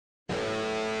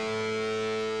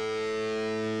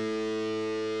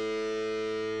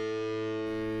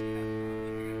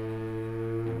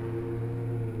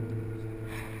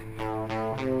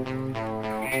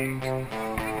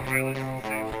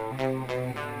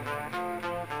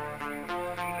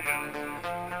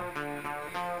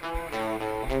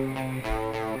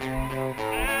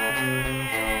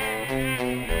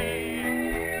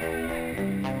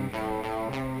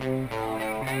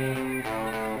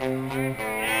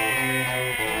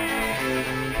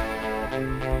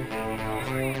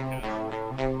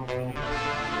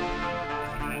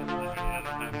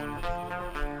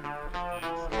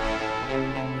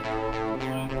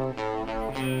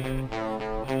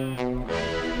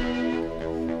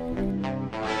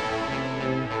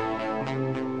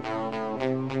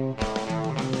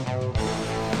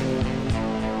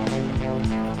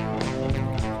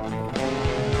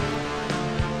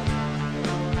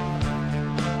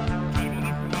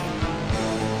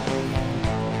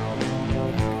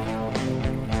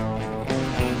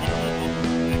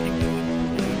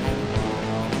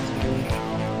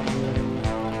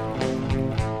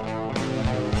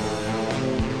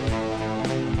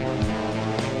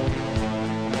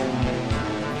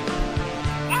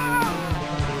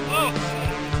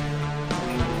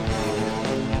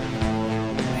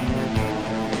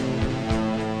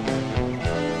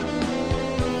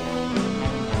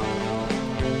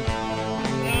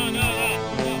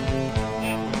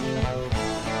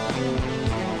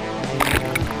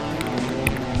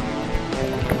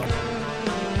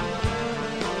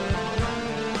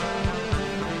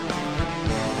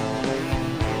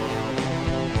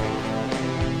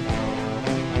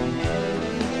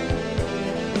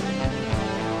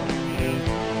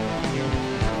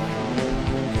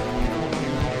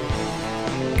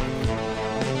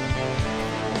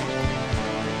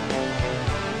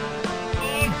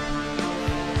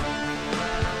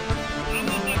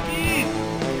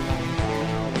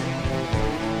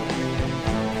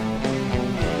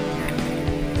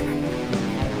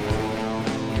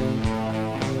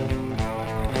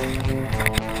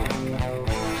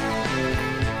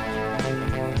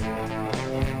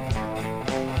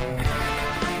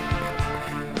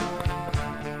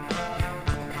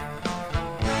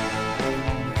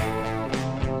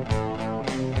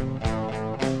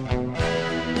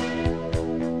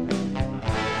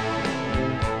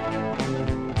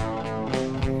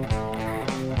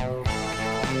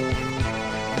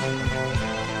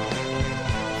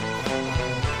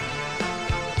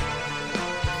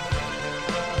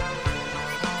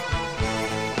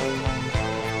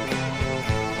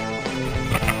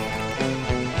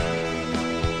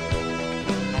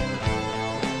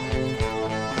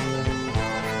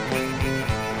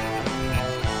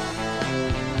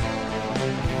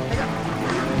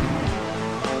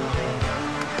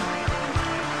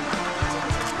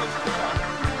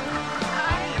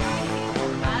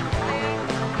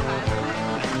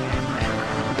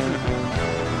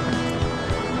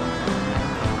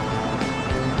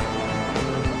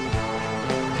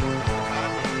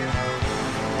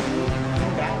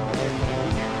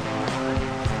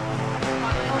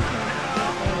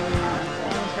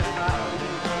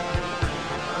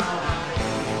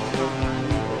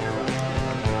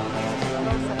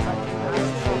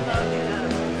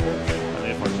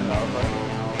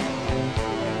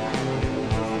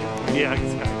Yeah,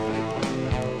 exactly.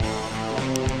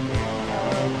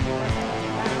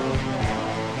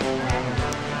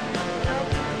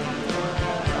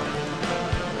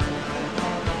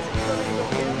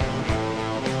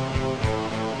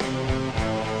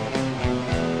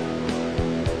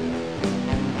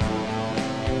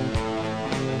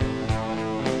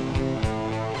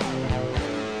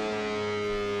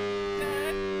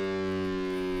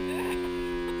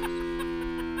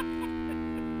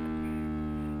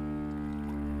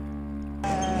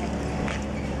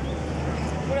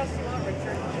 What else do you want,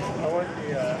 Richard? I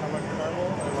want the caramel.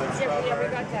 Yeah, we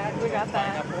got that. We got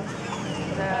that.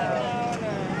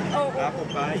 No. Oh, Apple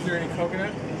pie. Is there any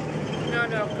coconut?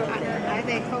 no, coconut. Are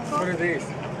they cocoa? What are these?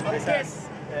 Yes.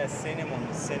 Cinnamon.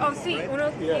 Oh, sí, right? uno,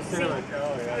 Yeah, sí. cinnamon.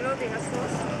 Oh, yeah. Uno de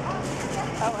estos.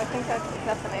 Oh, I think that's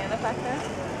that banana back there.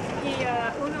 Y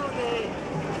uno de...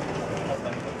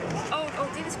 Oh,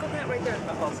 tienes coconut right there.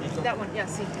 That one, yeah,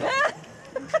 sí.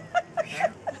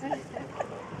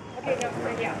 Okay, no,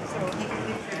 right, yeah,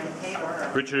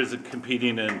 so... Richard is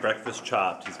competing in breakfast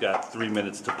chopped. He's got 3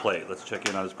 minutes to plate. Let's check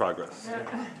in on his progress. You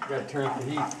gotta turn up the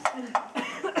heat.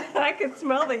 I can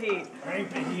smell the heat.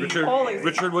 Richard,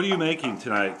 Richard, what are you making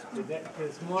tonight?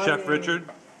 This morning, Chef Richard?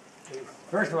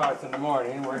 First of all, it's in the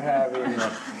morning. We're having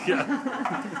Yeah.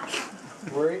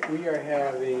 we are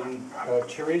having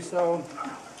chorizo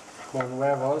con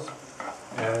huevos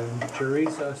and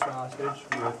chorizo sausage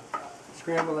with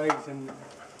scrambled eggs and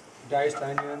diced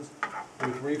onions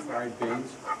with refried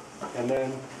beans. And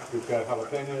then we've got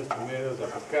jalapenos, tomatoes,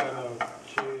 avocado,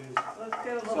 cheese. Let's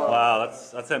get a little. Wow,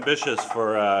 that's ambitious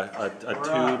for a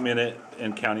 2 minute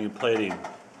and counting plating.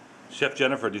 Chef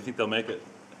Jennifer, do you think they'll make it?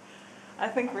 I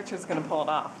think Richard's going to pull it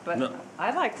off, but No.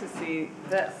 I'd like to see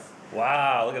this.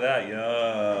 Wow, look at that.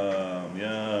 Yum,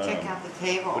 yum. Check out the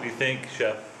table. What do you think,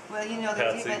 Chef? Well, you know,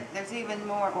 Patsy? there's even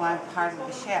more. Well, I'm part of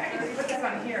the chef. Put this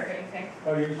on here, what do you think?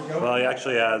 Oh, you just go? Well, he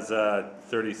actually has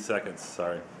 30 seconds,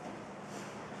 sorry.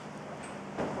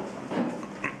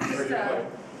 Just,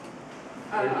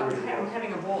 I'm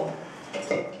having a bowl.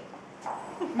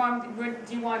 Mom,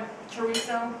 do you want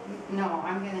chorizo? No,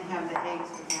 I'm gonna have the eggs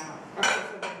without. Okay,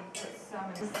 so then put some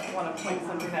in. Just want to point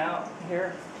something out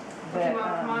here. Okay,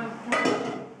 That, Mom, come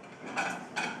on.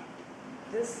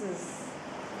 This is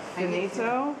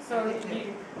finito. So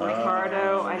you,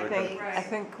 Ricardo, I Right.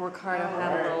 think Ricardo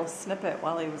had a little snippet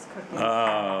while he was cooking.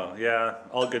 Oh, yeah.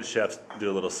 All good chefs do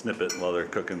a little snippet while they're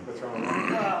cooking. What's wrong?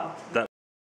 well. That